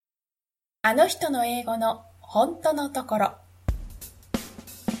あの人の英語の本当のところ。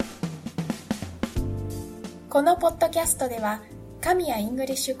このポッドキャストでは、神谷イング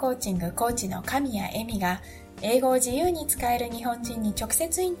リッシュコーチングコーチの神谷恵美が英語を自由に使える日本人に直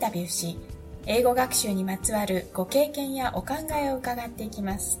接インタビューし、英語学習にまつわるご経験やお考えを伺っていき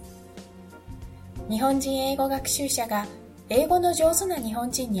ます。日本人英語学習者が英語の上手な日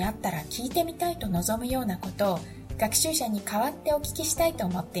本人に会ったら聞いてみたいと望むようなことを学習者に代わってお聞きしたいと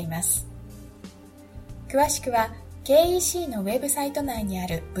思っています。詳しくは KEC のウェブサイト内にあ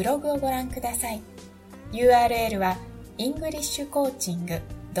るブログをご覧ください。URL は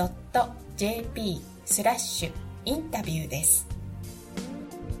englishcoaching.jp/インタビューです。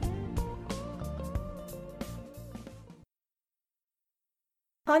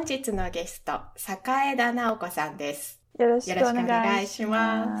本日のゲスト、坂枝直子さんです。よろしくお願いし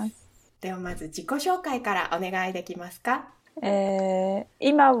ます。ではまず自己紹介からお願いできますか？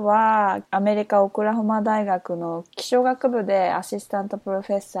今はアメリカオクラホマ大学の気象学部でアシスタントプロ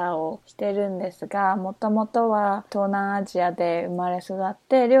フェッサーをしているんですが、もともとは東南アジアで生まれ育っ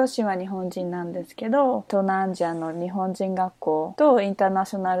て、両親は日本人なんですけど、東南アジアの日本人学校とインターナ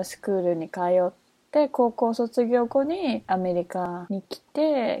ショナルスクールに通って、高校卒業後にアメリカに来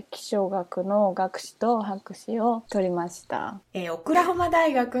て気象学の学士と博士を取りました。オクラホマ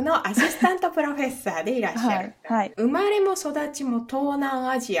大学のアシスタントプロフェッサーでいらっしゃる、はい、生まれも育ちも東南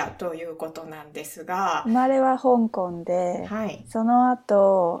アジアということなんですが、生まれは香港で、はい、その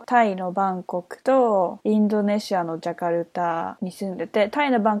後タイのバンコクとインドネシアのジャカルタに住んでて、タ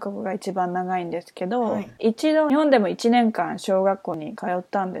イのバンコクが一番長いんですけど、はい、一度日本でも1年間小学校に通っ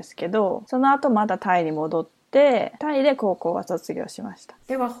たんですけど、その後またタイに戻ってタイで高校は卒業しました。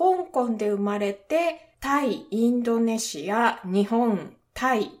では香港で生まれて、タイ、インドネシア、日本、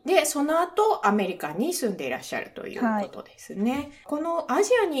タイで、その後アメリカに住んでいらっしゃるということですね、はい、このア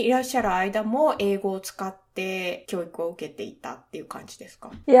ジアにいらっしゃる間も英語を使って教育を受けていたっていう感じですか？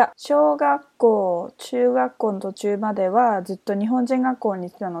いや、小学校、中学校の途中まではずっと日本人学校に行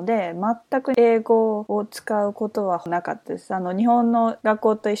ってたので、全く英語を使うことはなかったです。日本の学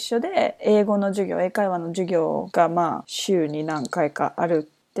校と一緒で英語の授業、英会話の授業が週に何回かあ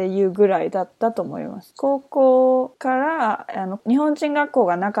るっていうぐらいだったと思います。高校から日本人学校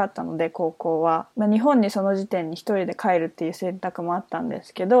がなかったので、高校は、日本にその時点に一人で帰るっていう選択もあったんで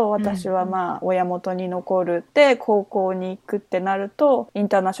すけど、私は親元に残るって高校に行くってなるとイン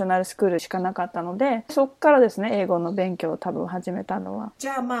ターナショナルスクールしかなかったので、そっからですね、英語の勉強を多分始めたのは。じ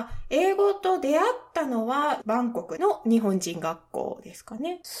ゃあ英語と出会ったのはバンコクの日本人学校ですか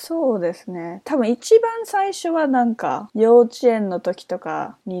ね？そうですね。多分一番最初は幼稚園の時と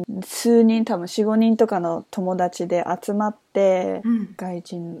かに数人、多分 4,5 人とかの友達で集まって、外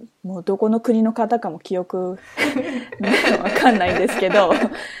人、もうどこの国の方かも記憶わかんないんですけど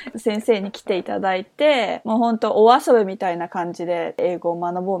先生に来ていただいて、もう本当お遊びみたいな感じで英語を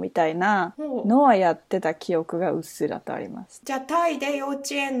学ぼうみたいなのはやってた記憶がうっすらとあります。じゃあタイで幼稚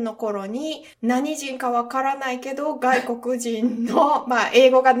園の頃に何人かわからないけど外国人の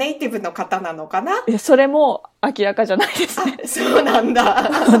英語がネイティブの方なのかな？それも明らかじゃないですね。そうなんだ。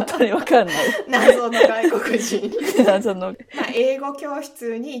本当にわかんない。謎の外国人。謎の。英語教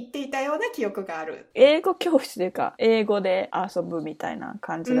室に行っていたような記憶がある。英語教室というか、英語で遊ぶみたいな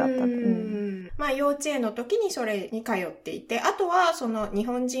感じだった。幼稚園の時にそれに通っていて、あとはその日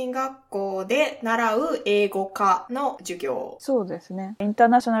本人学校で習う英語科の授業。そうですね。インター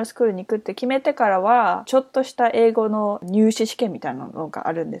ナショナルスクールに行くって決めてからは、ちょっとした英語の入試試験みたいなのが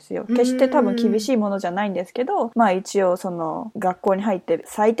あるんですよ。決して多分厳しいものじゃないんですけど、一応その学校に入って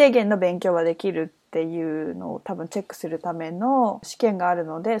最低限の勉強はできるっていうのを多分チェックするための試験がある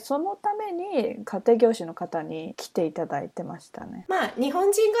ので、そのために家庭教師の方に来ていただいてましたね。日本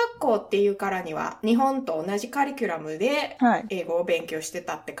人学校っていうからには日本と同じカリキュラムで英語を勉強して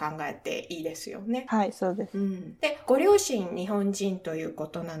たって考えていいですよね。はい、そうです、で、ご両親日本人というこ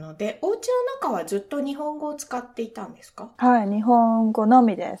となので、お家の中はずっと日本語を使っていたんですか？はい、日本語の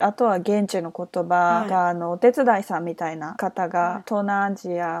みです。あとは現地の言葉が、お手伝いさんみたいな方が東南ア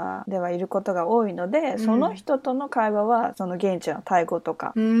ジアではいることが多いので、その人との会話はその現地のタイ語と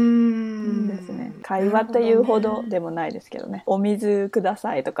かですね。会話というほどでもないですけどね。お水くだ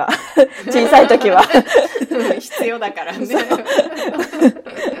さいとか小さい時は必要だからね。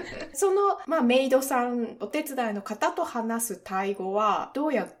その、メイドさん、お手伝いの方と話すタイ語はど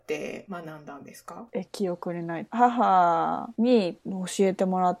うやって学んだんですか？記憶にない。母に教えて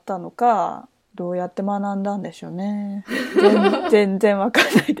もらったのか、どうやって学んだんでしょうね。全然わかん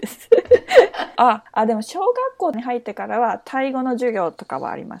ないです。でも小学校に入ってからはタイ語の授業とか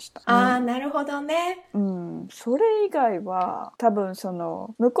はありました。なるほどね。それ以外は多分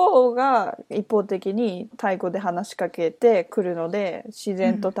向こうが一方的にタイ語で話しかけてくるので、自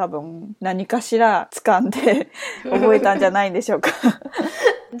然と多分何かしら掴んで覚えたんじゃないんでしょうか。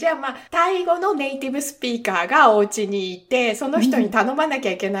じゃあタイ語のネイティブスピーカーがお家にいて、その人に頼まなき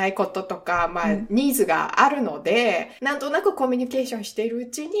ゃいけないこととか、ニーズがあるので、なんとなくコミュニケーションしているう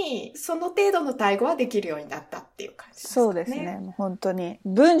ちに、その程度のタイ語はできるようになったっていう感じですかね。そうですね。本当に。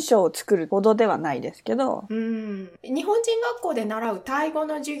文章を作るほどではないですけど。日本人学校で習うタイ語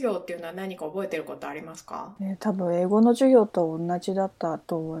の授業っていうのは何か覚えてることありますか？多分英語の授業と同じだった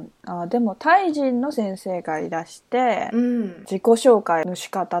と思う。でもタイ人の先生がいらして、自己紹介の仕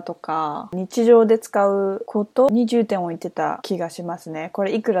方とか日常で使うことに重点を置いてた気がしますね。こ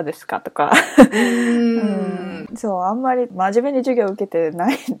れいくらですかとか。そう、あんまり真面目に授業受けて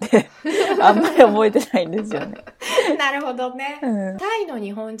ないんであんまり覚えてないんですよね。なるほどね。タイの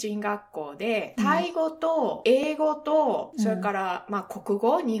日本人学校でタイ語と英語と、それから国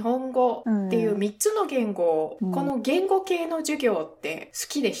語、日本語っていう3つの言語、この言語系の授業って好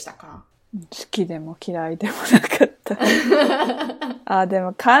きでしたか？好きでも嫌いでもなかったで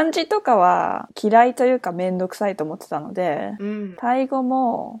も漢字とかは嫌いというかめんどくさいと思ってたので、タイ語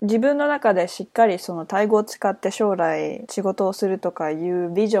も自分の中でしっかりそのタイ語を使って将来仕事をするとかいう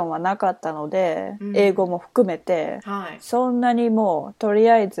ビジョンはなかったので、英語も含めて、そんなにもうとり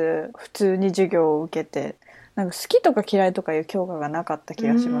あえず普通に授業を受けて、なんか好きとか嫌いとかいう教科がなかった気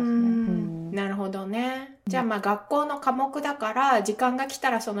がしますね。なるほどね。じゃあ学校の科目だから時間が来た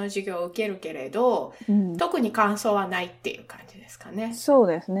らその授業を受けるけれど、特に感想はないっていう感じですかね。そう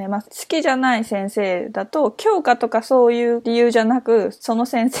ですね。好きじゃない先生だと教科とかそういう理由じゃなく、その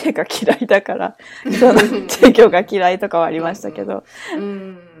先生が嫌いだからその授業が嫌いとかはありましたけど。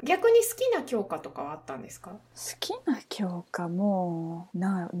逆に好きな教科とかはあったんですか？好きな教科も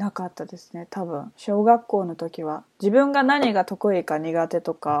なかったですね。多分小学校の時は自分が何が得意か苦手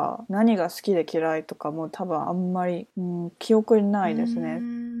とか何が好きで嫌いとかも多分あんまり、記憶にないですね。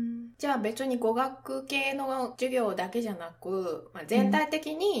じゃあ別に語学系の授業だけじゃなく、全体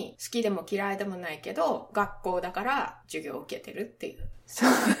的に好きでも嫌いでもないけど、学校だから授業を受けてるっていう。そう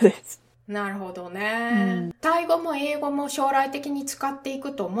です。なるほどね。タイ語も英語も将来的に使ってい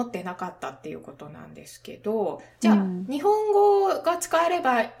くと思ってなかったっていうことなんですけど、じゃあ、日本語が使えれ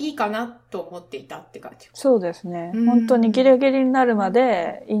ばいいかなと思っていたって感じ？そうですね。本当にギリギリになるま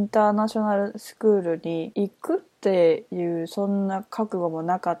でインターナショナルスクールに行くっていうそんな覚悟も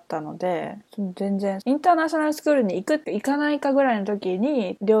なかったので、全然インターナショナルスクールに行く行かないかぐらいの時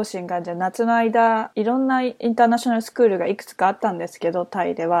に両親がじゃあ夏の間いろんなインターナショナルスクールがいくつかあったんですけど、タ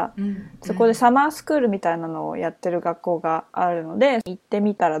イでは、そこでサマースクールみたいなのをやってる学校があるので行って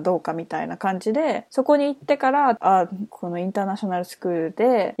みたらどうかみたいな感じで、そこに行ってからこのインターナショナルスクール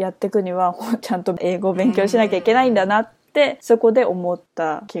でやっていくにはちゃんと英語を勉強しなきゃいけないんだなってそこで思っ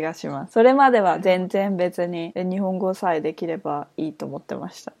た気がします。それまでは全然別に日本語さえできればいいと思って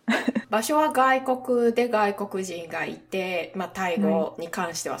ました場所は外国で外国人がいて、タイ語に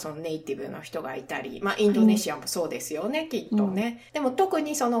関してはそのネイティブの人がいたり、インドネシアもそうですよね、きっとね。でも特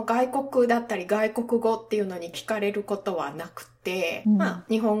にその外国だったり外国語っていうのに聞かれることはなくて、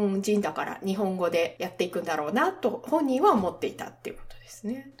日本人だから日本語でやっていくんだろうなと本人は思っていたっていうことです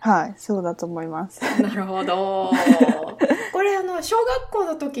ね。はい、そうだと思います。なるほど。これ小学校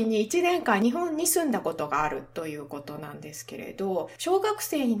の時に1年間日本に住んだことがあるということなんですけれど、小学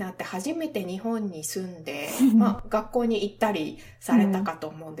生になって初めて日本に住んで、学校に行ったりされたかと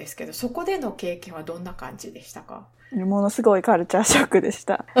思うんですけど、そこでの経験はどんな感じでしたか？ものすごいカルチャーショックでし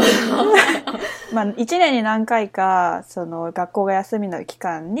た1年に何回かその学校が休みの期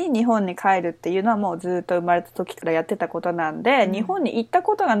間に日本に帰るっていうのはもうずっと生まれた時からやってたことなんで、日本に行った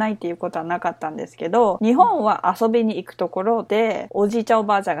ことがないっていうことはなかったんですけど、日本は遊びに行くところでおじいちゃんお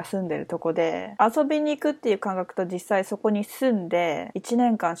ばあちゃんが住んでるとこで遊びに行くっていう感覚と実際そこに住んで1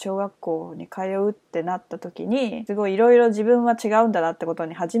年間小学校に通うってなった時にすごいいろいろ自分は違うんだなってこと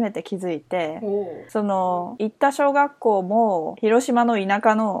に初めて気づいて、その行った小学校も広島の田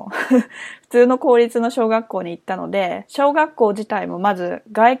舎の普通の公立の小学校に行ったので、小学校自体もまず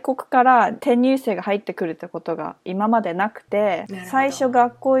外国から転入生が入ってくるってことが今までなくて、最初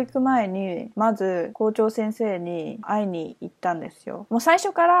学校行く前にまず校長先生に会いに行ったんですよ。もう最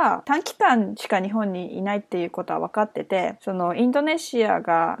初から短期間しか日本にいないっていうことは分かってて、そのインドネシア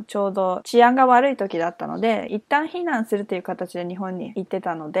がちょうど治安が悪い時だったので一旦避難するっていう形で日本に行って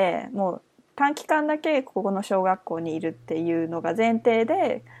たので、もう短期間だけここの小学校にいるっていうのが前提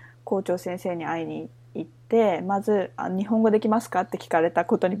で校長先生に会いに行って、まず日本語できますかって聞かれた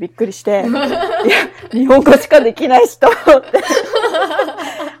ことにびっくりしていや日本語しかできない人って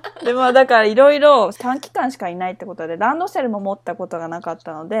でもだからいろいろ短期間しかいないってことでランドセルも持ったことがなかっ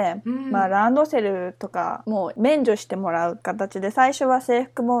たので、まあランドセルとかもう免除してもらう形で、最初は制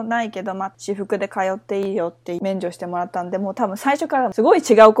服もないけど、まあ私服で通っていいよって免除してもらったんで、もう多分最初からすごい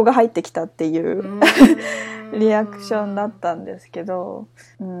違う子が入ってきたっていうリアクションだったんですけど、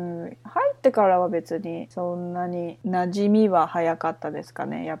入ってからは別にそんなに馴染みは早かったですか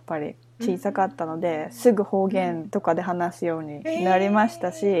ね。やっぱり小さかったので、すぐ方言とかで話すようになりまし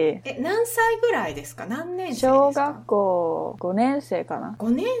たし。何歳ぐらいですか？何年生ですか？小学校5年生かな。5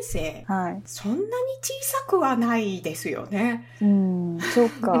年生？はい。そんなに小さくはないですよね。そう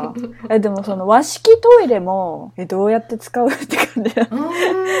か。でもその和式トイレも、どうやって使うって感じ。な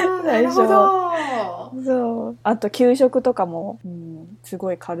るほど。そう。あと給食とかも、す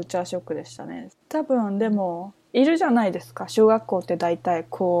ごいカルチャーショックでしたね。多分でも、いるじゃないですか。小学校って大体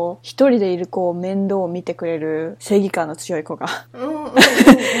こう、一人でいる子を面倒を見てくれる正義感の強い子が。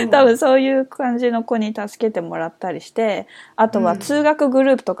多分そういう感じの子に助けてもらったりして、あとは通学グ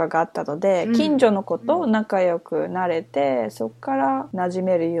ループとかがあったので、近所の子と仲良くなれて、そこから馴染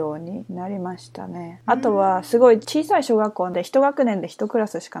めるようになりましたね。あとはすごい小さい小学校で一学年で一クラ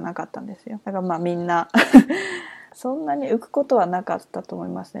スしかなかったんですよ。だからまあみんなそんなに浮くことはなかったと思い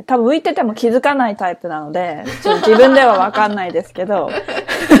ますね。多分浮いてても気づかないタイプなので、自分ではわかんないですけど、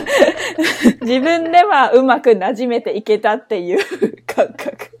自分ではうまく馴染めていけたっていう感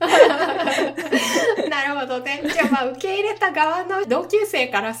覚。なるほどね。じゃあまあ受け入れた側の同級生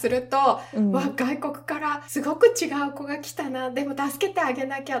からすると、外国からすごく違う子が来たな、でも助けてあげ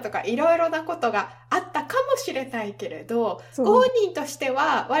なきゃとかいろいろなことがあったかもしれないけれど、ご本人として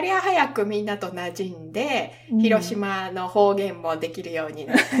は割合早くみんなと馴染んで、広島の方言もできるように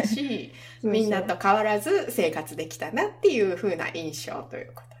なったし、みんなと変わらず生活できたなっていう風な印象とい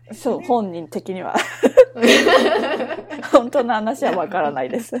うことですね。そう、本人的には。本当の話はわからない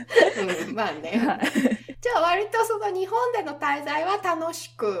です。まあね。はい、じゃあ割とその日本での滞在は楽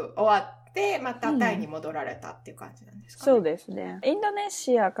しく終わって、またタイに戻られたっていう感じなんですかね。そうですね。インドネ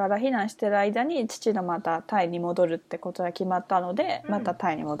シアから避難してる間に父がまたタイに戻るってことが決まったので、また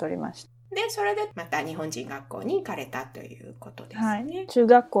タイに戻りました。で、それでまた日本人学校に行かれたということですね。はい。中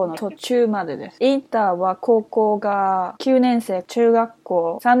学校の途中までです。インターは高校が9年生、中学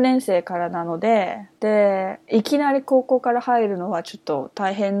校3年生からなので、いきなり高校から入るのはちょっと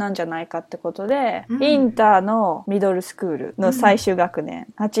大変なんじゃないかってことで、インターのミドルスクールの最終学年、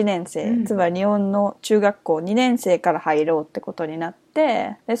8年生、つまり日本の中学校2年生から入ろうってことになっ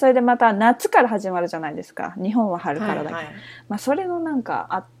て、でそれでまた夏から始まるじゃないですか。日本は春からだけど。まあそれのなんか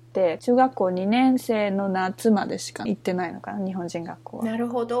あって、中学校2年生の夏までしか行ってないのかな、日本人学校は。なる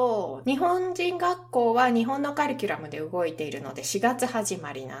ほど。日本人学校は日本のカリキュラムで動いているので4月始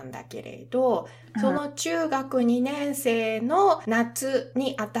まりなんだけれど、その中学2年生の夏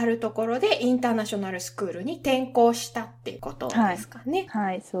に当たるところでインターナショナルスクールに転校したっていうことですかね。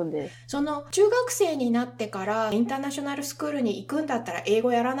はい、そうです。その中学生になってからインターナショナルスクールに行くんだったら英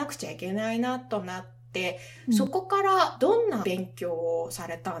語やらなくちゃいけないなとなって、そこからどんな勉強をさ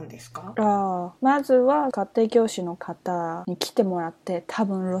れたんですか？まずは家庭教師の方に来てもらって、多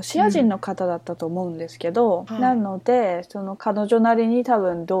分ロシア人の方だったと思うんですけど、なのでその彼女なりに多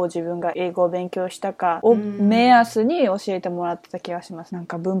分どう自分が英語を勉強したかを目安に教えてもらってた気がします。なん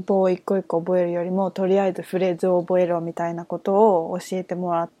か文法を一個一個覚えるよりもとりあえずフレーズを覚えろみたいなことを教えて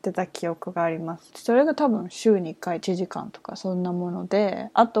もらってた記憶があります。それが多分週に1回1時間とかそんなもので、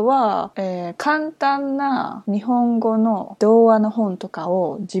あとは、簡単な日本語の童話の本とか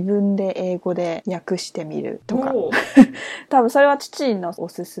を自分で英語で訳してみるとか多分それは父のお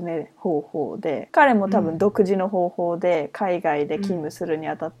すすめ方法で、彼も多分独自の方法で海外で勤務するに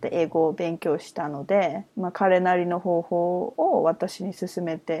あたって英語を勉強したので、彼なりの方法を私に勧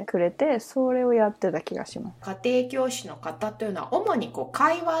めてくれて、それをやってた気がします。家庭教師の方というのは主に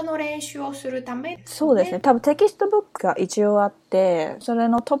会話の練習をするためですね。そうですね。多分テキストブックが一応あって、それ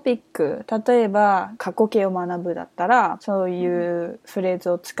のトピック、例えば過去形を学ぶだったらそういうフレーズ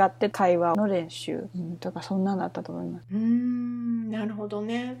を使って会話の練習、とかそんなんだったと思います。なるほど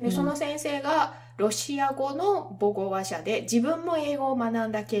ね。で、その先生がロシア語の母語話者で自分も英語を学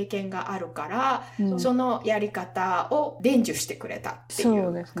んだ経験があるから、そのやり方を伝授してくれたってい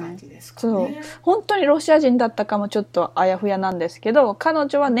う感じですかね。そう。本当にロシア人だったかもちょっとあやふやなんですけど、彼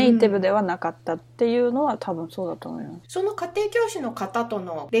女はネイティブではなかったっていうのは多分そうだと思います。その家庭教師の方と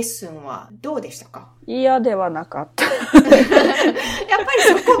のレッスンはどうでしたか？嫌ではなかった。やっぱり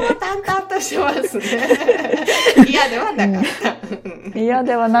そこも淡々としてますね。嫌ではなかった。嫌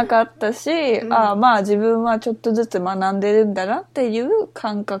ではなかったし、まあ自分はちょっとずつ学んでるんだなっていう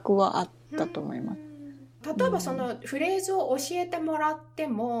感覚はあったと思います。例えばそのフレーズを教えてもらって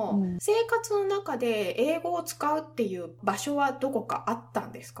も、生活の中で英語を使うっていう場所はどこかあった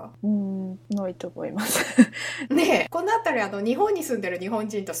んですか？ないと思いますねえ、このあたり日本に住んでる日本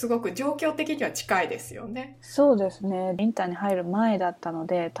人とすごく状況的には近いですよね。そうですね。インターに入る前だったの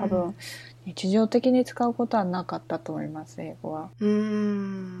で多分、日常的に使うことはなかったと思います、英語は。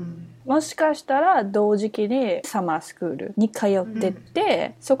もしかしたら同時期にサマースクールに通って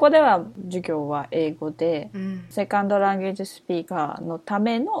て、そこでは授業は英語で、セカンドランゲージスピーカーのた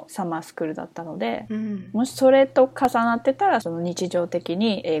めのサマースクールだったので、もしそれと重なってたらその日常的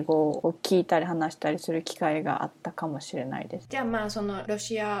に英語を聞いたり話したりする機会があったかもしれないです。じゃあまあそのロ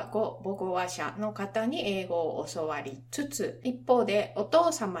シア語母語話者の方に英語を教わりつつ、一方でお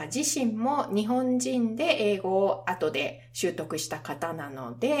父様自身も日本人で英語を後で習得した方な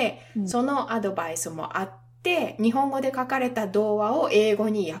ので、そのアドバイスもあって日本語で書かれた童話を英語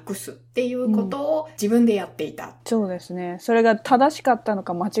に訳すっていうことを自分でやっていた。そうですね。それが正しかったの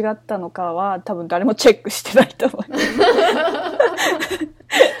か間違ったのかは多分誰もチェックしてないと思います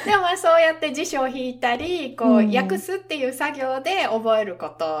でもそうやって辞書を引いたり訳すっていう作業で覚えるこ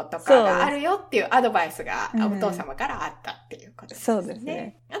ととかがあるよっていうアドバイスがお父様からあったっていうことですね。そうです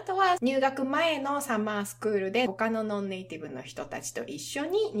ね。あとは入学前のサマースクールで他のノンネイティブの人たちと一緒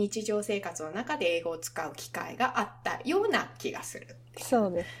に日常生活の中で英語を使う機会があったような気がする。そ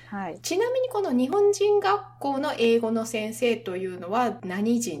うです。はい。ちなみにこの日本人学校の英語の先生というのは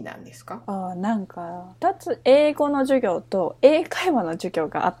何人なんですか？なんか2つ英語の授業と英会話の授業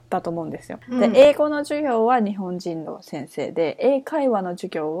があったと思うんですよ。で、英語の授業は日本人の先生で、英会話の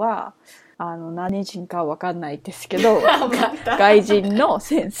授業は何人かわかんないですけど外人の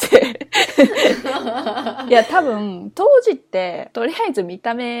先生いや多分当時ってとりあえず見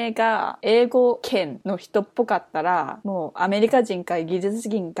た目が英語圏の人っぽかったらもうアメリカ人かイギリス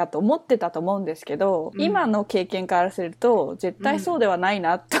人かと思ってたと思うんですけど、今の経験からすると絶対そうではない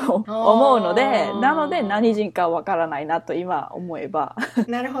なと思うので、なので何人かわからないなと今思えば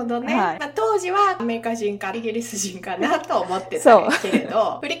なるほどね、はい。当時はアメリカ人かイギリス人かなと思ってたけれ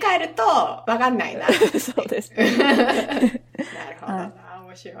ど振り返るとわかんないなそうですなるほどな、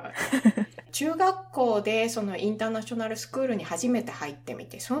面白い中学校でそのインターナショナルスクールに初めて入ってみ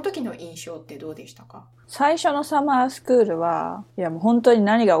て、その時の印象ってどうでしたか？最初のサマースクールはいやもう本当に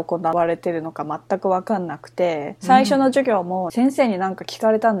何が行われてるのか全く分かんなくて、最初の授業も先生になんか聞か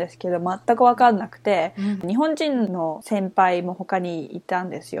れたんですけど全く分かんなくて、日本人の先輩も他にいたん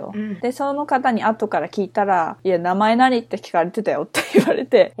ですよ、でその方に後から聞いたらいや名前何って聞かれてたよって言われ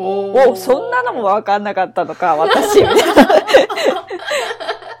て、そんなのも分かんなかったのか私みたいな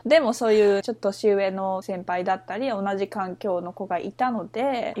でもそういうちょっと年上の先輩だったり同じ環境の子がいたの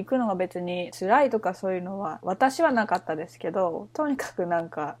で行くのが別に辛いとかそういうのは私はなかったですけど、とにかくなん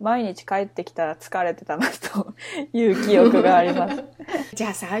か毎日帰ってきたら疲れてたなという記憶がありますじゃ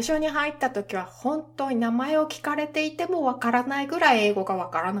あ最初に入った時は本当に名前を聞かれていてもわからないぐらい英語がわ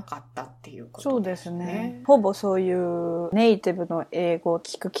からなかったっていうことですね。そうですね。ほぼそういうネイティブの英語を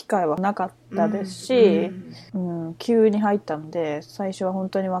聞く機会はなかったですし、急に入ったので最初は本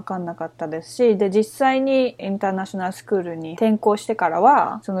当に分かんなかったですし、で実際にインターナショナルスクールに転校してから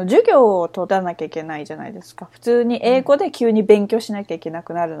はその授業を取らなきゃいけないじゃないですか。普通に英語で急に勉強しなきゃいけな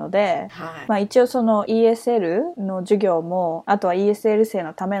くなるので、一応その ESL の授業もあとは ESL 生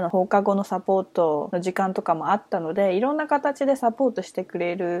のための放課後のサポートの時間とかもあったので、いろんな形でサポートしてく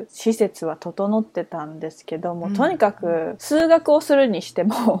れる施設は整ってたんですけども、とにかく数学をするにして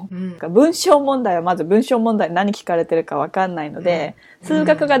も、文章問題はまず文章問題何聞かれてるか分かんないので、数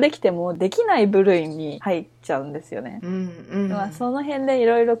学ができてもできない部類に入っちゃうんですよね。その辺でい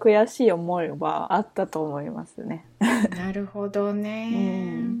ろいろ悔しい思いはあったと思いますね。なるほど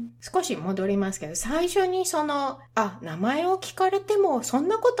ね、少し戻りますけど、最初に名前を聞かれてもそん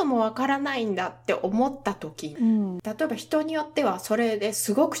なこともわからないんだって思った時、例えば人によってはそれで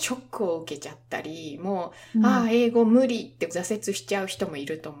すごくショックを受けちゃったり、もう、英語無理って挫折しちゃう人もい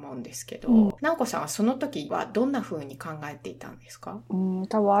ると思うんですけど、直子さんはその時はどんな風に考えていたんですか？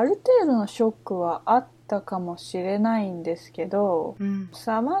多分ある程度のショックはあったかもしれないんですけど、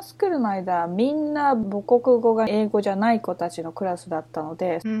サマースクールの間みんな母国語が英語じゃない子たちのクラスだったの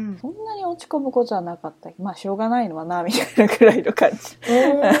で、そんなに落ち込むことはなかった。しょうがないのはなみたいなくらいの感じし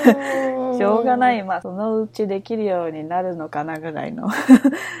ょうがない、そのうちできるようになるのかなぐらいの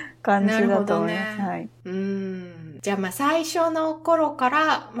感じだと思います、はい。じゃあ最初の頃か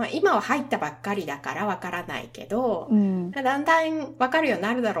ら、今は入ったばっかりだからわからないけど、だんだんわかるように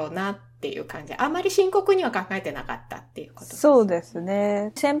なるだろうなっっていう感じ。あまり深刻には考えてなかったっていうことです。そうです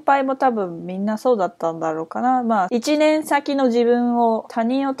ね。先輩も多分みんなそうだったんだろうかな。まあ、1年先の自分を他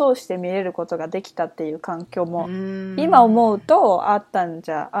人を通して見れることができたっていう環境も、今思うとあったん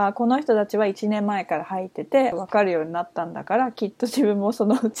じゃ、この人たちは1年前から入ってて分かるようになったんだから、きっと自分もそ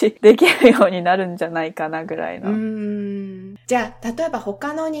のうちできるようになるんじゃないかなぐらいの。じゃあ、例えば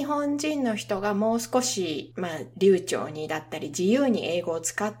他の日本人の人がもう少し、流暢にだったり自由に英語を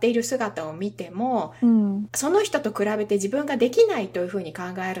使っている姿を見ても、その人と比べて自分ができないというふうに考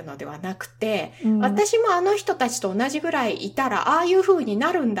えるのではなくて、私もあの人たちと同じぐらいいたら、ああいうふうに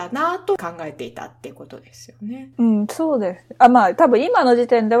なるんだなと考えていたっていうことですよね。そうです。多分今の時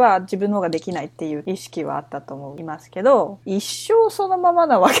点では自分の方ができないっていう意識はあったと思いますけど、一生そのまま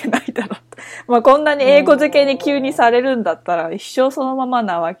なわけないだろうと。こんなに英語漬けに急にされるんだったら一生そのまま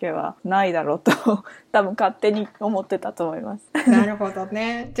なわけはないだろうと多分勝手に思ってたと思います。なるほど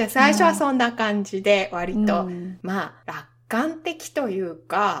ね。じゃあ最初はそんな感じで割と、楽観的という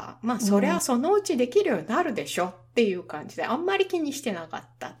か、それはそのうちできるようになるでしょっていう感じであんまり気にしてなかっ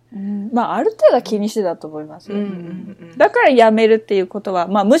た。ある程度は気にしてたと思いますよ。だから辞めるっていうことは、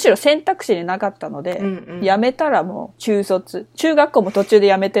むしろ選択肢になかったので、辞めたらもう中卒。中学校も途中で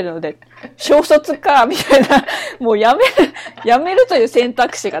辞めてるので、小卒か、みたいな、もう辞めるという選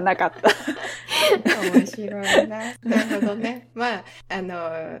択肢がなかった。面白いな。なるほどね。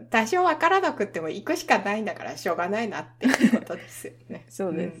多少わからなくても行くしかないんだからしょうがないなっていうことですよね。そ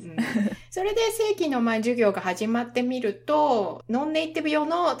うです。それで正規の授業が始まってみると、ノンネイティブ用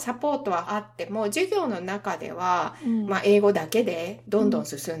のサポートはあっても、授業の中では、英語だけでどんどん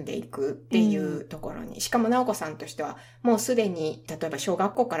進んでいくっていうところに、しかも直子さんとしては、もうすでに、例えば小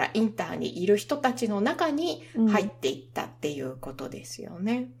学校からインターにいる人たちの中に入っていったっていうことですよ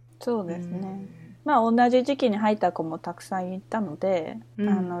ね。そうですね。同じ時期に入った子もたくさんいたので、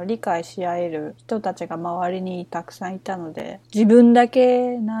理解し合える人たちが周りにたくさんいたので、自分だ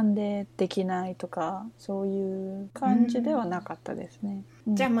けなんでできないとか、そういう感じではなかったですね。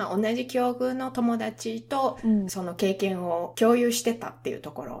じゃあ同じ境遇の友達とその経験を共有してたっていう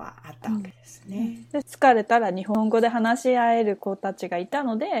ところはあったわけですね。で疲れたら日本語で話し合える子たちがいた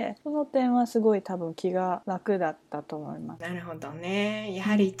ので、その点はすごい多分気が楽だったと思います。なるほどね。や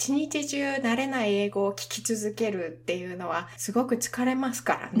はり一日中慣れない英語を聞き続けるっていうのはすごく疲れます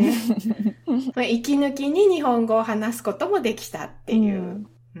からね。息抜きに日本語を話すこともできたっていう。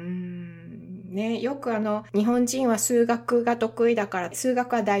よく日本人は数学が得意だから数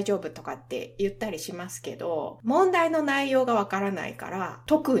学は大丈夫とかって言ったりしますけど、問題の内容がわからないから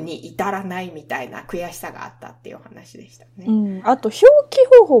特に至らないみたいな悔しさがあったっていうお話でしたね。あと表記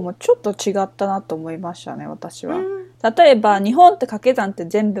方法もちょっと違ったなと思いましたね、私は。例えば日本って掛け算って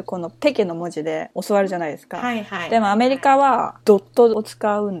全部このペケの文字で教わるじゃないですか。でもアメリカはドットを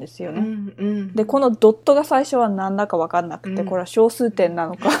使うんですよね。で、このドットが最初は何だか分かんなくて、これは小数点な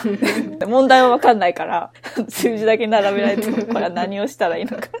のか問題は分かんないから数字だけ並べられてもこれは何をしたらいい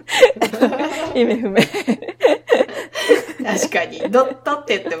のか意味不明。確かにドットっ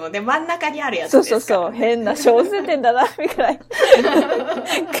て言ってもね、真ん中にあるやつですから、そう変な小数点だなみたい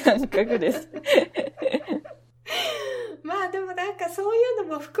な感覚です。でもそういう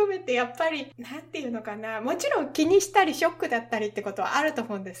のも含めてやっぱりなんていうのかな、もちろん気にしたりショックだったりってことはあると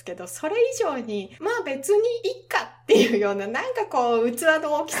思うんですけど、それ以上に別にいいかっていうような器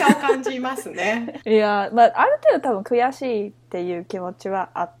の大きさを感じますね。いや、ある程度多分悔しいっていう気持ちは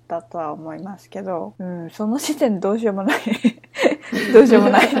あったとは思いますけど、その時点でどうしようもないどうしようも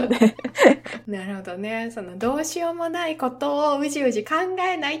ないのでなるほどね。そのどうしようもないことをうじうじ考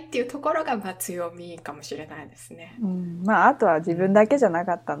えないっていうところが強みかもしれないですね。あとは自分だけじゃな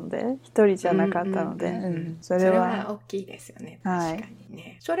かったので、一人じゃなかったので、それは大きいですよね。確かに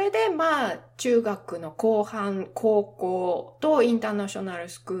ね。それで中学の後半、高校とインターナショナル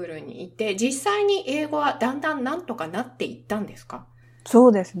スクールにいて、実際に英語はだんだんなんとかなっていったんですか？そ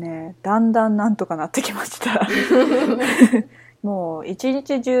うですね。だんだんなんとかなってきました。もう一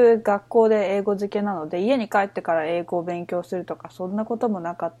日中学校で英語漬けなので、家に帰ってから英語を勉強するとかそんなことも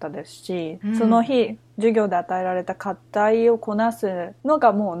なかったですし、その日授業で与えられた課題をこなすの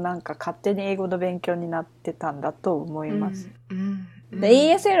がもう勝手に英語の勉強になってたんだと思います。で、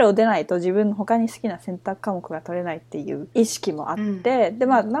ESL を出ないと自分の他に好きな選択科目が取れないっていう意識もあって、で、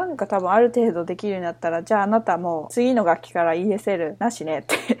多分ある程度できるようになったら、じゃああなたもう次の学期から ESL なしねっ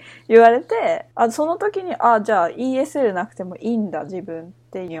て言われて、その時に、じゃあ ESL なくてもいいんだ自分っ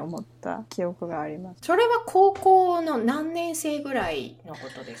て思った記憶があります。それは高校の何年生ぐらいのこ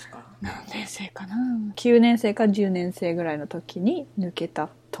とですか？何年生かな？ 9 年生か10年生ぐらいの時に抜けたっ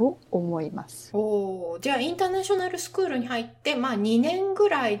と思います。じゃあインターナショナルスクールに入って、2年ぐ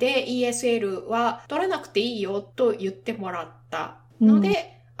らいで ESL は取らなくていいよと言ってもらったの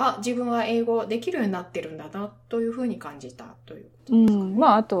で、自分は英語できるようになってるんだなというふうに感じたということですかね。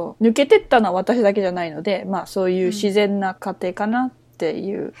あと抜けてったのは私だけじゃないので、そういう自然な過程かなって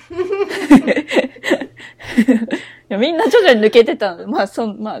いう、いやみんな徐々に抜けてたの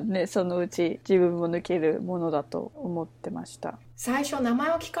で、そのうち自分も抜けるものだと思ってました。最初名前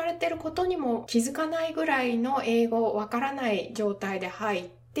を聞かれてることにも気づかないぐらいの英語わからない状態で入っ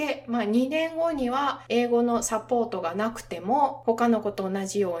て、2年後には英語のサポートがなくても他の子と同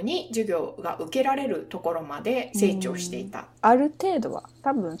じように授業が受けられるところまで成長していた。ある程度は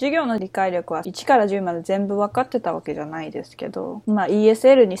多分授業の理解力は1から10まで全部分かってたわけじゃないですけど、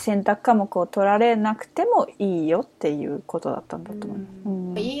ESL に選択科目を取られなくてもいいよっていうことだったんだと思い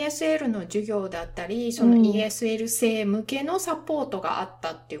ます。ESL の授業だったり、その ESL 生向けのサポートがあっ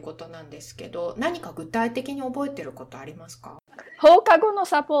たっていうことなんですけど、何か具体的に覚えてることありますか？放課後の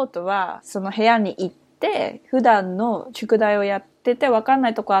サポートはその部屋に行って普段の宿題をやってて分かんな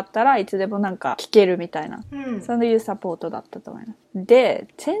いとこあったらいつでも聞けるみたいな、そういうサポートだったと思います。で、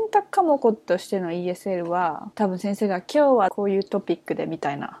選択科目としての ESL は多分先生が今日はこういうトピックでみ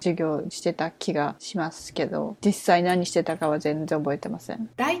たいな授業してた気がしますけど、実際何してたかは全然覚えてません。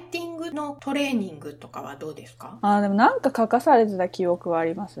ライティングのトレーニングとかはどうですか？でも書かされてた記憶はあ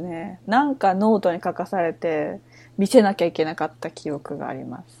りますね。ノートに書かされて見せなきゃいけなかった記憶があり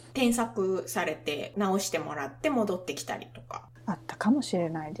ます。添削されて直してもらって戻ってきたりとかあったかもしれ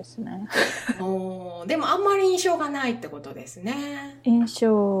ないですね。でもあんまり印象がないってことですね。印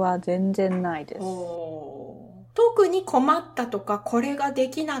象は全然ないです。特に困ったとかこれがで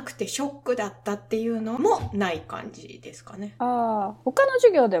きなくてショックだったっていうのもない感じですかね。他の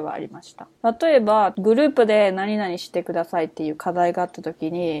授業ではありました。例えばグループで何々してくださいっていう課題があった時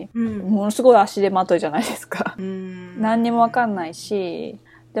に、ものすごい足手まといじゃないですか。何にもわかんないし、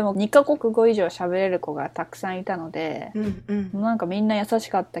でも2カ国語以上喋れる子がたくさんいたので、みんな優し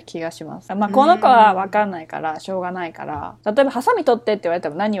かった気がします。この子は分かんないからしょうがないから、例えばハサミ取ってって言われて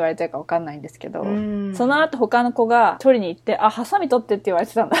も何言われてるか分かんないんですけど、その後他の子が取りに行ってハサミ取ってって言われ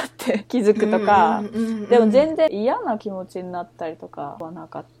てたんだって気づくとか、でも全然嫌な気持ちになったりとかはな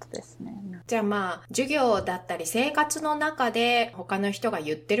かったですね。じゃあ授業だったり生活の中で他の人が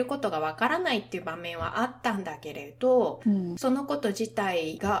言ってることが分からないっていう場面はあったんだけれど、そのこと自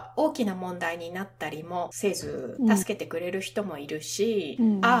体が大きな問題になったりもせず助けてくれる人もいるし、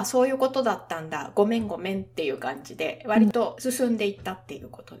そういうことだったんだ、ごめんっていう感じで割と進んでいったっていう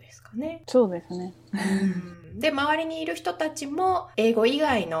ことですかね。そうですね。で、周りにいる人たちも英語以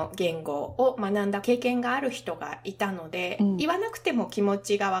外の言語を学んだ経験がある人がいたので、言わなくても気持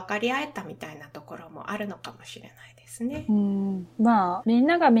ちが分かり合えたみたいなところもあるのかもしれないですね。みん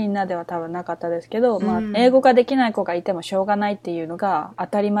ながみんなでは多分なかったですけど、英語ができない子がいてもしょうがないっていうのが当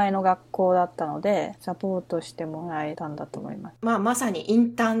たり前の学校だったので、サポートしてもらえたんだと思います。まさにイ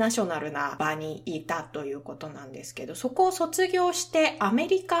ンターナショナルな場にいたということなんですけど、そこを卒業してアメ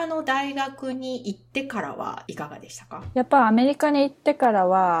リカの大学に行ってからはいかがでしたか？やっぱアメリカに行ってから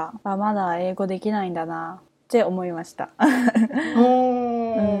は、まだ英語できないんだなって思いました。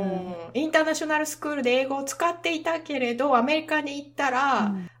インターナショナルスクールで英語を使っていたけれど、アメリカに行った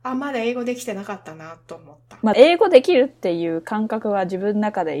ら、まだ英語できてなかったなと思った。英語できるっていう感覚は自分の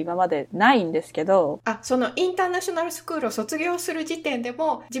中で今までないんですけど。そのインターナショナルスクールを卒業する時点で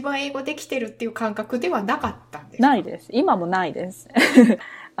も自分は英語できてるっていう感覚ではなかったんですか？ないです。今もないです。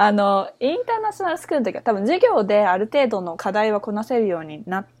インターナショナルスクールの時は多分授業である程度の課題はこなせるように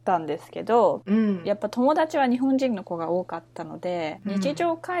なったんですけど、やっぱ友達は日本人の子が多かったので、日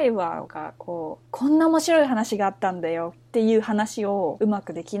常会話がこんな面白い話があったんだよっていう話をうま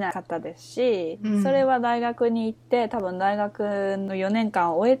くできなかったですし、それは大学に行って多分大学の4年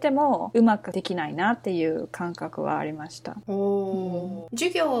間を終えてもうまくできないなっていう感覚はありました。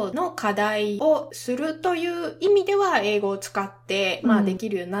授業の課題をするという意味では英語を使って、でき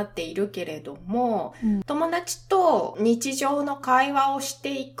るようになっているけれども、友達と日常の会話をし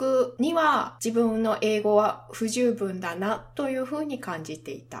ていくには自分の英語は不十分だなというふうに感じ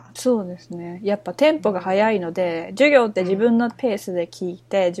ていた。そうですね。やっぱテンポが速いので、授業って自分のペースで聞い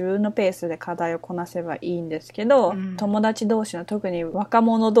て、自分のペースで課題をこなせばいいんですけど、友達同士の特に若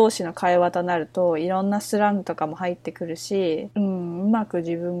者同士の会話となるといろんなスラングとかも入ってくるし、うまく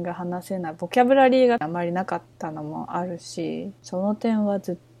自分が話せない、ボキャブラリーがあまりなかったのもあるし、その点は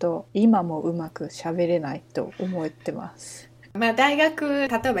ずっと今もうまく喋れないと思ってます。大学、例え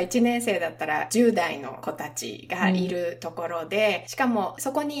ば1年生だったら10代の子たちがいるところで、しかも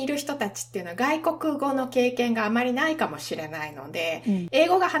そこにいる人たちっていうのは外国語の経験があまりないかもしれないので、英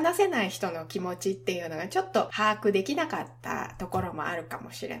語が話せない人の気持ちっていうのがちょっと把握できなかったところもあるか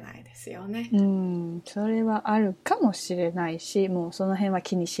もしれないですよね。それはあるかもしれないし、もうその辺は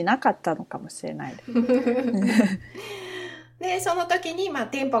気にしなかったのかもしれないです。で、その時に、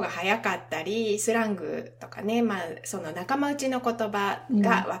テンポが速かったり、スラングとかね、その仲間内の言葉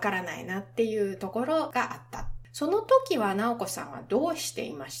がわからないなっていうところがあった。その時は、直子さんはどうして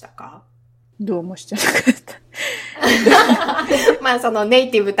いましたか？どうもしてなかった。そのネ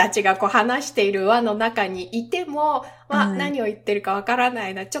イティブたちが話している輪の中にいても、何を言ってるかわからな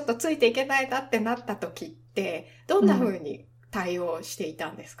いな、ちょっとついていけないなってなった時って、どんな風に対応していた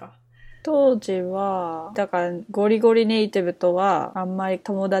んですか？当時は、だからゴリゴリネイティブとはあんまり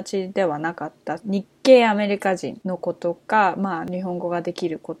友達ではなかった。日系アメリカ人の子とか、日本語ができ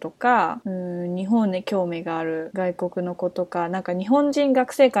る子とか、日本に興味がある外国の子とか、なんか日本人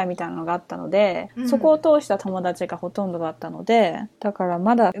学生会みたいなのがあったので、そこを通した友達がほとんどだったので、だから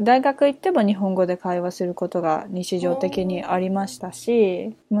まだ大学行っても日本語で会話することが日常的にありました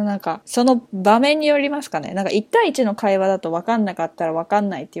し、なんかその場面によりますかね。なんか1対1の会話だと分かんなかったら分かん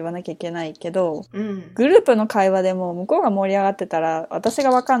ないって言わなきゃいけないけど、グループの会話でも向こうが盛り上がってたら私が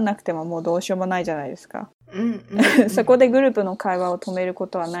分かんなくてももうどうしようもないじゃないですか。そこでグループの会話を止めるこ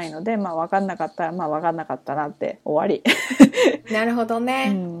とはないので、分かんなかったら分かんなかったなって終わり。なるほど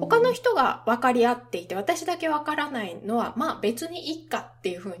ね。他の人が分かり合っていて私だけ分からないのは別にいいかって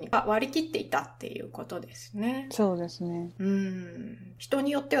いう風に割り切っていたっていうことですね。そうですね。人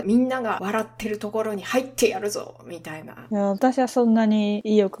によってはみんなが笑ってるところに入ってやるぞみたいな。いや、私はそんなに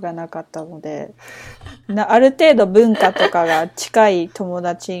意欲がなかったので、ある程度文化とかが近い友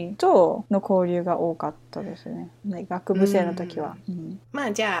達との交流が多かったですね。学部生の時は。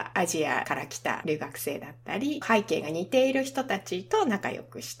じゃあアジアから来た留学生だったり背景が似ている人たちと仲良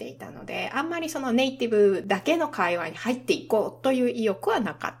くしていたので、あんまりそのネイティブだけの会話に入っていこうという意欲は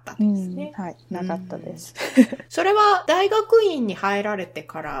なかったですね。はい、なかったです。それは大学院に入られて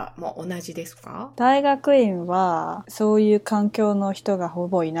からも同じですか？大学院はそういう環境の人がほ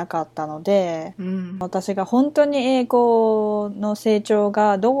ぼいなかったので、私が本当に英語の成長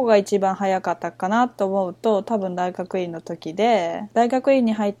がどこが一番早かったかなと思うと、多分大学院の時で、大学院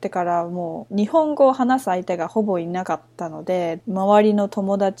に入ってからもう日本語を話す相手がほぼいなかったので、周りの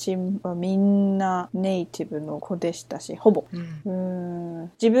友達はみんなネイティブの子でしたし、ほぼ、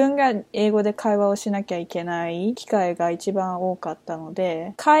自分が英語で会話をしなきゃいけない機会が一番多かったの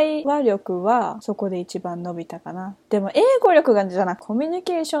で、会話力はそこで一番伸びたかな。でも英語力がじゃなくコミュニ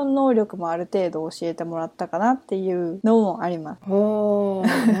ケーション能力もある程度教えてもらったかなっていうのもありま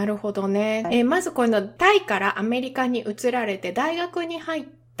す。なるほどね。まずこのタイからアメリカに移られて大学に入っ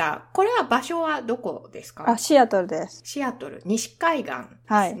た。これは場所はどこですか？シアトルです。シアトル、西海岸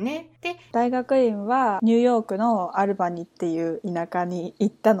ですね。で、大学院はニューヨークのアルバニっていう田舎に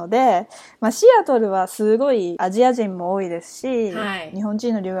行ったので、シアトルはすごいアジア人も多いですし、日本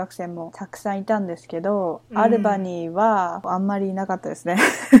人の留学生もたくさんいたんですけど、アルバニはあんまりいなかったですね。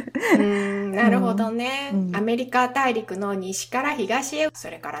なるほどね、アメリカ大陸の西から東へ、そ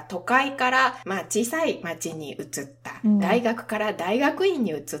れから都会から小さい町に移った、大学から大学院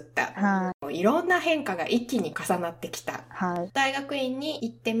に移った、いろんな変化が一気に重なってきた、大学院に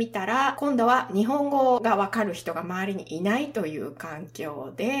行ってみたら今度は日本語がわかる人が周りにいないという環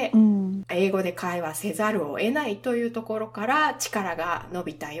境で、英語で会話せざるを得ないというところから力が伸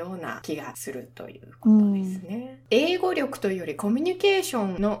びたような気がするということですね。英語力というよりコミュニケーシ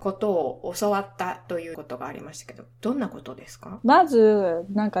ョンのことを教わったということがありましたけど、どんなことですか？まず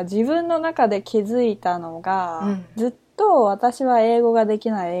なんか自分の中で気づいたのが、ずっと私は英語がで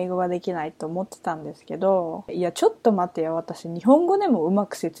きないと思ってたんですけど、いやちょっと待ってよ、私日本語でもうま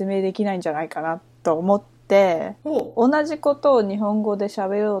く説明できないんじゃないかなと思って、同じことを日本語で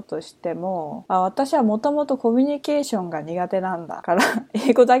喋ろうとしても、私はもともとコミュニケーションが苦手なんだから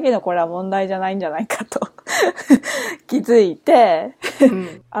英語だけのこれは問題じゃないんじゃないかと気づいて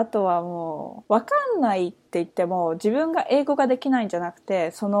あとはもう分かんないって言っても自分が英語ができないんじゃなく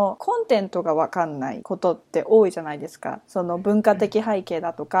て、そのコンテンツが分かんないことって多いじゃないですか。その文化的背景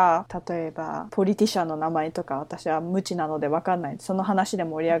だとか、例えばポリティシャンの名前とか私は無知なので分かんない、その話で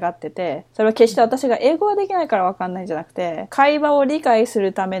盛り上がってて、それは決して私が英語ができないから分かんないんじゃなくて、会話を理解す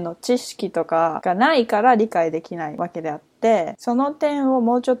るための知識とかがないから理解できないわけであって、その点を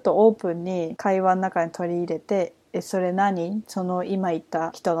もうちょっとオープンに会話の中に取り入れてそれ何？その今言っ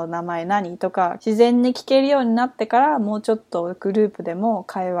た人の名前何？とか自然に聞けるようになってから、もうちょっとグループでも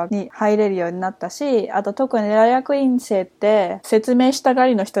会話に入れるようになったし、あと特に大学院生って説明したが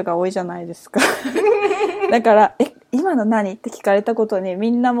りの人が多いじゃないですかだから今の何って聞かれたことにみ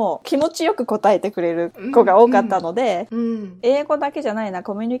んなも気持ちよく答えてくれる子が多かったので、英語だけじゃないな、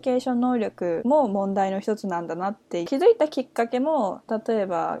コミュニケーション能力も問題の一つなんだなって気づいたきっかけも、例え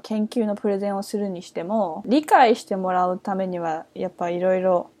ば研究のプレゼンをするにしても理解してもらうためにはやっぱいろい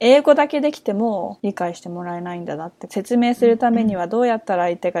ろ英語だけできても理解してもらえないんだなって、説明するためにはどうやったら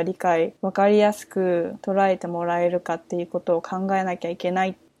相手が分かりやすく捉えてもらえるかっていうことを考えなきゃいけない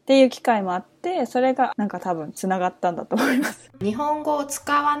っていう機会もあって、それがなんか多分つながったんだと思います。日本語を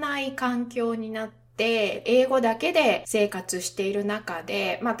使わない環境になって英語だけで生活している中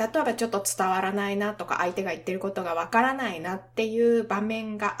で、例えばちょっと伝わらないなとか相手が言ってることがわからないなっていう場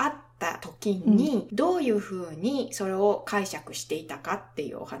面があった時に、どういうふうにそれを解釈していたかって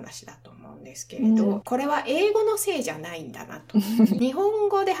いうお話だと思うんですけれど、これは英語のせいじゃないんだなと日本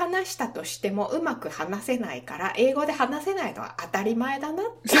語で話したとしてもうまく話せないから英語で話せないのは当たり前だなっ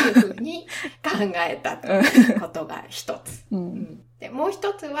ていうふうに考えたということが一つ、でもう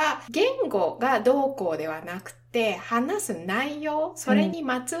一つは言語がどうこうではなくて話す内容、それに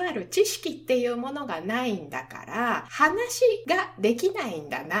まつわる知識っていうものがないんだから、話ができないん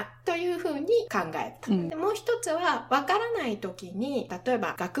だなというふうに考えた、でもう一つはわからない時に、例え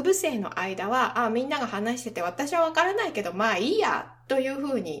ば学部生の間はみんなが話してて私はわからないけどまあいいやという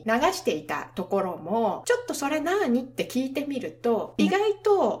ふうに流していたところも、ちょっとそれ何って聞いてみると意外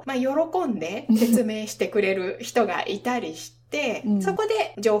と喜んで説明してくれる人がいたりしてそこ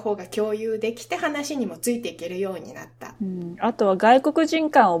で情報が共有できて話にもついていけるようになった、あとは外国人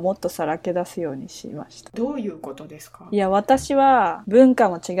感をもっとさらけ出すようにしました。どういうことですか？いや、私は文化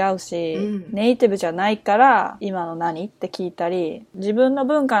も違うし、ネイティブじゃないから今の何って聞いたり、自分の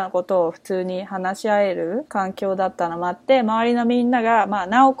文化のことを普通に話し合える環境だったのもあって、周りのみんなが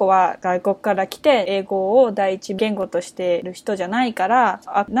直子は外国から来て英語を第一言語としている人じゃないから、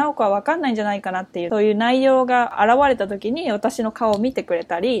直子は分かんないんじゃないかなっていう、そういう内容が現れた時に私の顔を見てくれ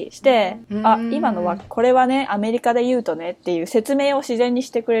たりして、今のはこれはねアメリカで言うとねっていう説明を自然にし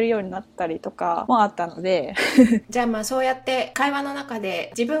てくれるようになったりとかもあったのでじゃあそうやって会話の中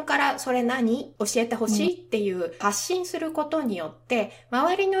で自分からそれ何？教えてほしいっていう発信することによって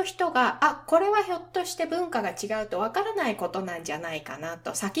周りの人がこれはひょっとして文化が違うとわからないことなんじゃないかな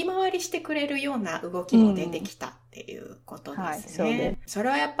と先回りしてくれるような動きも出てきたっていうことですね、それ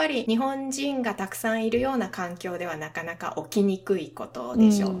はやっぱり日本人がたくさんいるような環境ではなかなか起きにくいこと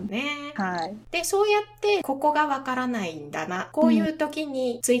でしょうね、でそうやってここがわからないんだな、こういう時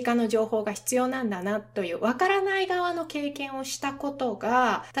に追加の情報が必要なんだなというわからない側の経験をしたこと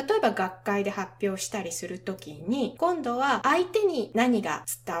が、例えば学会で発表したりする時に今度は相手に何が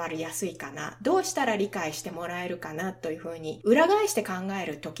伝わりやすいかな、どうしたら理解してもらえるかなというふうに裏返して考え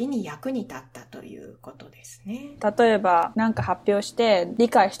る時に役に立ったということですね。例えば何か発表して理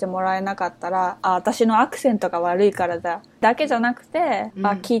解してもらえなかったら、私のアクセントが悪いからだけじゃなくて、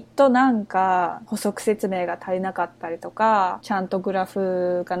きっとなんか補足説明が足りなかったりとか、ちゃんとグラ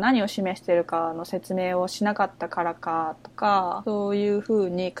フが何を示してるかの説明をしなかったからかとか、そういう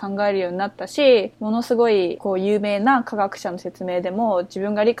風に考えるようになったし、ものすごい有名な科学者の説明でも自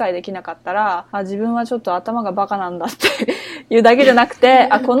分が理解できなかったら、自分はちょっと頭がバカなんだっていうだけじゃなくて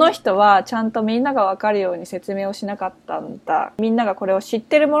この人はちゃんとみんなが分かるように説明をしなかったんだ、みんながこれを知っ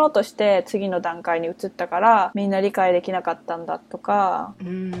てるものとして次の段階に移ったからみんな理解できなかったんだとか、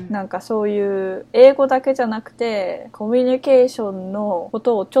なんかそういう英語だけじゃなくてコミュニケーションのこ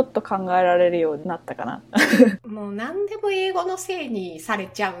とをちょっと考えられるようになったかなもう何でも英語のせいにされ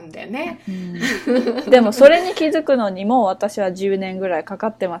ちゃうんだよね、でもそれに気づくのにも私は10年ぐらいかか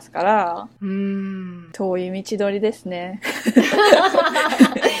ってますから、遠い道のりですね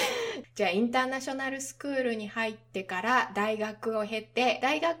じゃあインターナショナルスクールに入ってから大学を経て、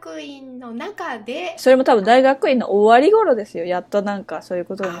大学院の中で、それも多分大学院の終わり頃ですよ、やっとなんかそういう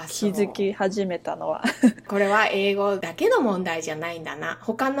ことに気づき始めたのはこれは英語だけの問題じゃないんだな、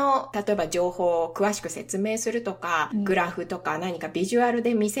他の例えば情報を詳しく説明するとか、グラフとか何かビジュアル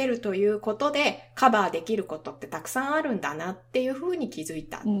で見せるということでカバーできることってたくさんあるんだなっていうふうに気づい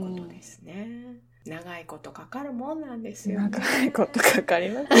たことですね、長いことかかるもんなんですよね。長いことかかり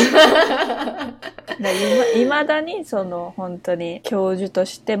ますいまだに本当に教授と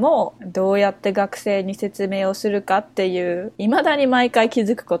してもどうやって学生に説明をするかっていういまだに毎回気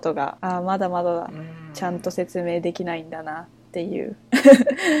づくことがまだまだちゃんと説明できないんだなっていう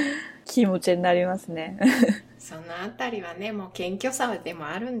気持ちになりますねそのあたりはね、もう謙虚さでも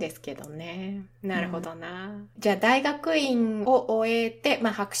あるんですけどね。なるほどな。じゃあ大学院を終えて、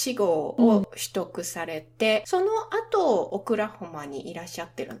博士号を取得されて、その後、オクラホマにいらっしゃっ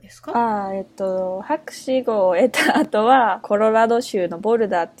てるんですか？博士号を得た後は、コロラド州のボル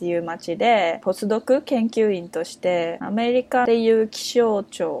ダーっていう町で、ポスドク研究員として、アメリカでいう気象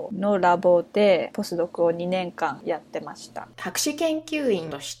庁のラボで、ポスドクを2年間やってました。博士研究員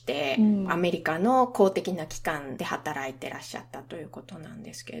として、アメリカの公的な機関で働いてらっしゃったということなん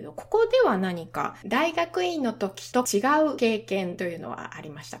ですけれど、ここでは何か大学院の時と違う経験というのはあり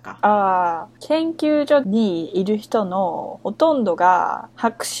ましたか？研究所にいる人のほとんどが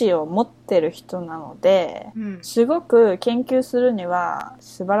博士を持ってる人なので、すごく研究するには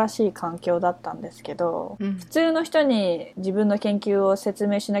素晴らしい環境だったんですけど、普通の人に自分の研究を説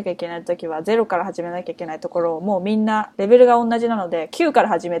明しなきゃいけない時はゼロから始めなきゃいけないところをもうみんなレベルが同じなので9から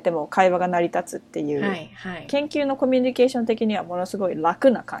始めても会話が成り立つっていう、研究のコミュニケーション的にはものすごい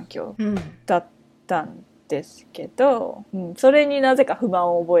楽な環境だったんですけど、それになぜか不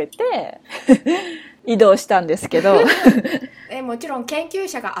満を覚えて移動したんですけどもちろん研究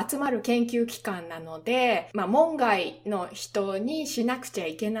者が集まる研究機関なので、門外の人にしなくちゃ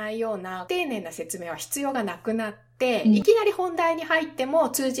いけないような丁寧な説明は必要がなくなって、いきなり本題に入っても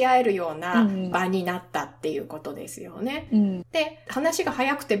通じ合えるような場になったっていうことですよね。で、話が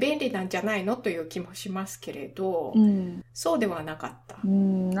早くて便利なんじゃないのという気もしますけれど、そうではなかった。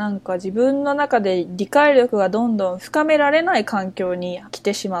なんか自分の中で理解力がどんどん深められない環境に来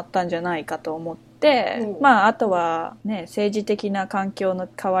てしまったんじゃないかと思って、あとはね、政治的な環境の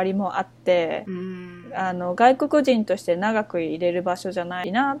変わりもあって、外国人として長く入れる場所じゃな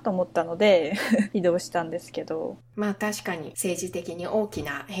いなと思ったので移動したんですけど。確かに政治的に大き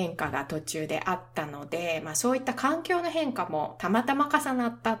な変化が途中であったので、そういった環境の変化もたまたま重な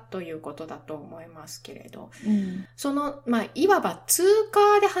ったということだと思いますけれど、その、いわば通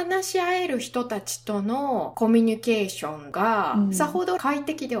過で話し合える人たちとのコミュニケーションがさほど快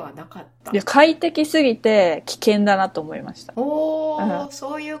適ではなかった。いや、快適すぎて危険だなと思いました。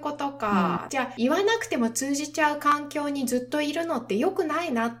そういうことか。じゃあ言わなくても通じちゃう環境にずっといるのって良くな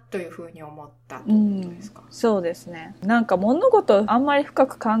いなというふうに思ったということですか？そうですね。なんか物事あんまり深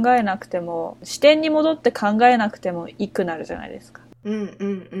く考えなくても、視点に戻って考えなくてもいいくなるじゃないですか。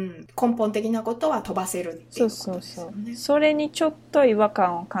根本的なことは飛ばせるっていうことですよね。それにちょっと違和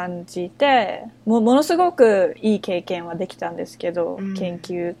感を感じて、ものすごくいい経験はできたんですけど、研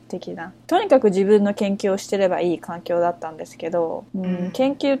究的な。とにかく自分の研究をしてればいい環境だったんですけど、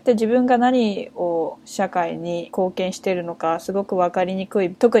研究って自分が何を社会に貢献しているのかすごく分かりにく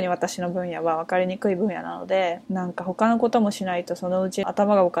い、特に私の分野は分かりにくい分野なので、なんか他のこともしないとそのうち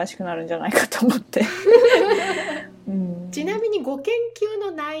頭がおかしくなるんじゃないかと思ってちなみにご研究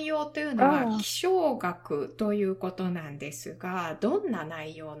の内容というのは気象学ということなんですが、どんな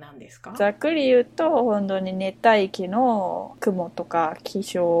内容なんですか？ざっくり言うと、本当に熱帯域の雲とか気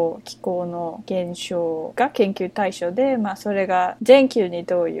候の現象が研究対象で、それが全球に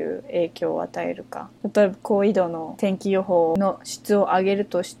どういう影響を与えるか。例えば高緯度の天気予報の質を上げる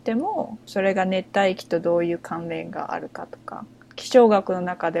としても、それが熱帯域とどういう関連があるかとか。気象学の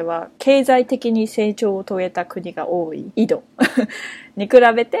中では経済的に成長を遂げた国が多い緯度に比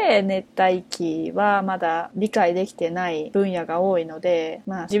べて熱帯域はまだ理解できてない分野が多いので、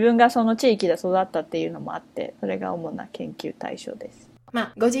自分がその地域で育ったっていうのもあって、それが主な研究対象です。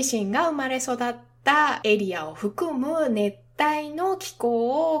ご自身が生まれ育ったエリアを含む熱帯の気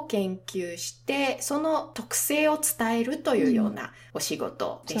候を研究して、その特性を伝えるというようなお仕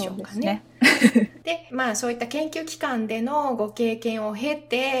事でしょうかね。で、そういった研究機関でのご経験を経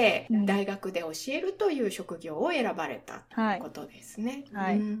て、大学で教えるという職業を選ばれたということですね。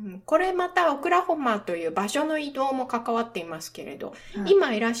これまたオクラホマという場所の移動も関わっていますけれど、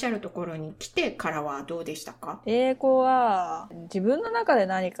今いらっしゃるところに来てからはどうでしたか？英語は自分の中で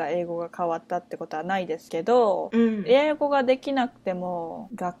何か英語が変わったってことはないですけど、英語ができなくても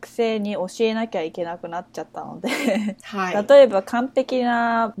学生に教えなきゃいけなくなっちゃったので例えば完璧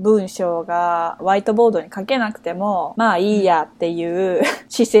な文章がホワイトボードに書けなくてもいいやっていう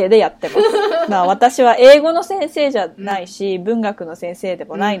姿勢でやってます私は英語の先生じゃないし、文学の先生で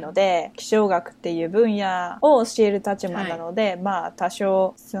もないので、気象学っていう分野を教える立場なので、多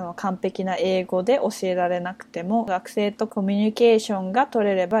少その完璧な英語で教えられなくても学生とコミュニケーションが取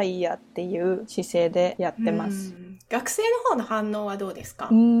れればいいやっていう姿勢でやってます。学生の方の反応はどうですか？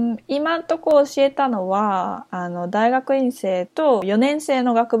今んとこ教えたのは大学院生と4年生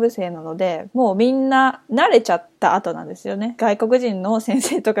の学部生なので、もうみんな慣れちゃってた後なんですよね。外国人の先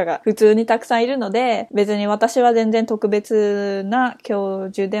生とかが普通にたくさんいるので、別に私は全然特別な教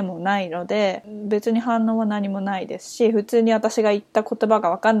授でもないので、別に反応は何もないですし、普通に私が言った言葉が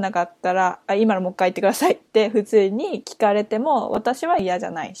分かんなかったら、今のもう一回言ってくださいって普通に聞かれても私は嫌じ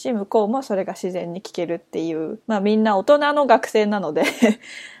ゃないし、向こうもそれが自然に聞けるっていう、みんな大人の学生なので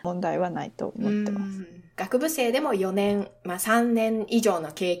問題はないと思ってます。学部生でも4年、3年以上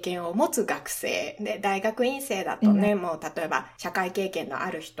の経験を持つ学生で、大学院生だとね、もう例えば社会経験のあ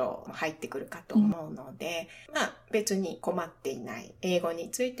る人も入ってくるかと思うので、別に困っていない。英語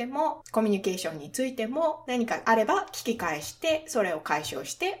についてもコミュニケーションについても何かあれば聞き返してそれを解消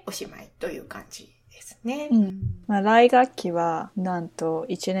しておしまいという感じですね。来学期はなんと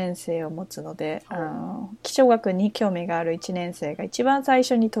1年生を持つので、気象学に興味がある1年生が一番最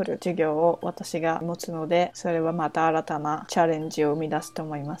初に取る授業を私が持つので、それはまた新たなチャレンジを生み出すと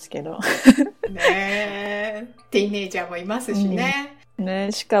思いますけどねえ、ティーネイジャーもいますし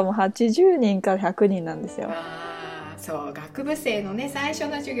ね、しかも80人から100人なんですよ。そう、学部生のね、最初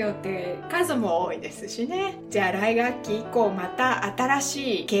の授業って数も多いですしね。じゃあ来学期以降また新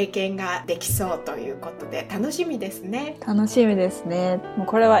しい経験ができそうということで楽しみですね。楽しみですね。もう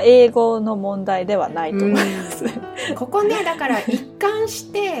これは英語の問題ではないと思います。ここね、だから一貫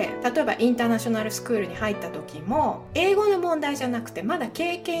して例えばインターナショナルスクールに入った時も英語の問題じゃなくてまだ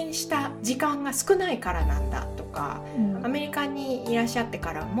経験した時間が少ないからなんだとか、アメリカにいらっしゃって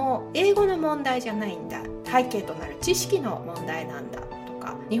からも英語の問題じゃないんだ、背景となる知識の問題なんだと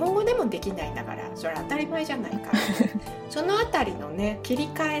か、日本語でもできないんだからそれ当たり前じゃないかそのあたりのね、切り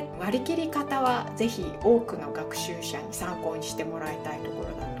替え、割り切り方はぜひ多くの学習者に参考にしてもらいたいところ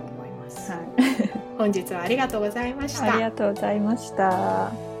だと思います、本日はありがとうございました。ありがとうございまし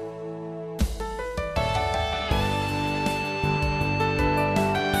た。